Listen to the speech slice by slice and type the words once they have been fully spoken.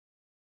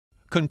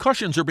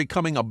Concussions are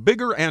becoming a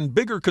bigger and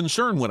bigger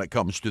concern when it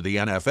comes to the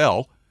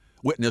NFL.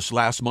 Witness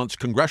last month's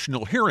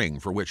congressional hearing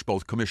for which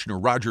both Commissioner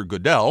Roger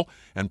Goodell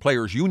and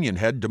Players Union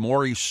head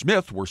DeMaurice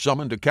Smith were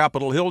summoned to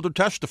Capitol Hill to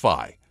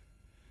testify.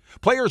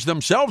 Players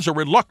themselves are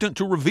reluctant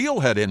to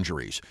reveal head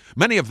injuries,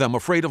 many of them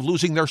afraid of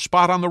losing their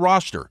spot on the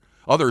roster,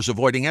 others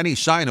avoiding any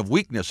sign of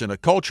weakness in a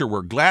culture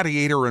where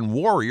gladiator and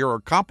warrior are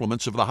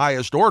compliments of the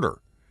highest order.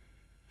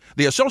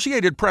 The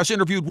Associated Press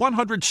interviewed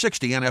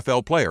 160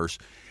 NFL players,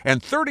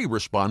 and 30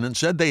 respondents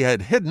said they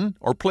had hidden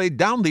or played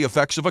down the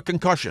effects of a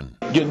concussion.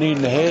 Getting kneed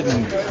in the head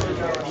and,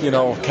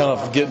 kind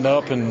of getting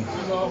up and,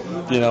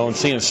 and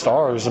seeing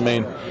stars. I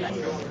mean,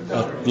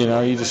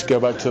 you just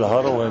go back to the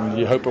huddle and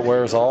you hope it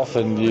wears off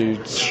and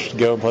you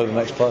go and play the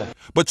next play.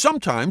 But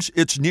sometimes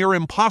it's near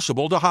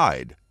impossible to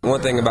hide.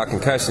 One thing about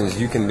concussions,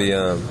 you can be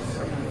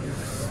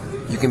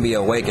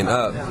awake and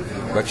up,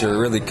 but you're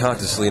really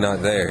consciously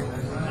not there.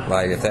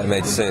 Like, if that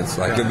makes sense.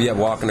 Like, you'll be up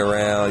walking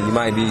around, you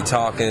might be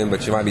talking,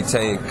 but you might be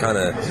kind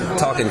of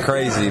talking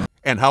crazy.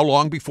 And how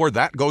long before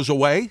that goes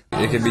away?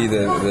 It could be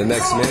the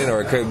next minute,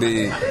 or it could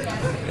be,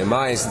 in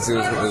my instance, it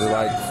was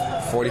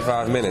like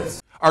 45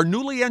 minutes. Are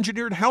newly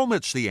engineered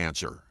helmets the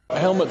answer?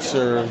 Helmets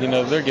are,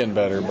 they're getting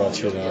better, but,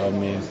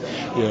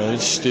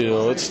 it's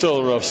still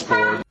a rough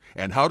sport.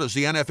 And how does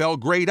the NFL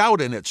grade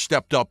out in its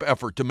stepped-up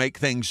effort to make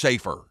things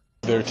safer?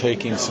 They're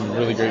taking some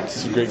really great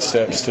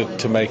steps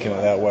to making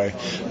it that way.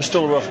 It's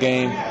still a rough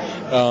game,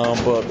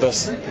 but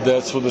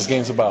that's what this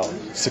game's about.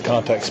 It's a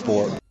contact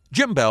sport.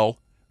 Jim Bell,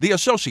 The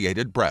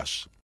Associated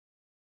Press.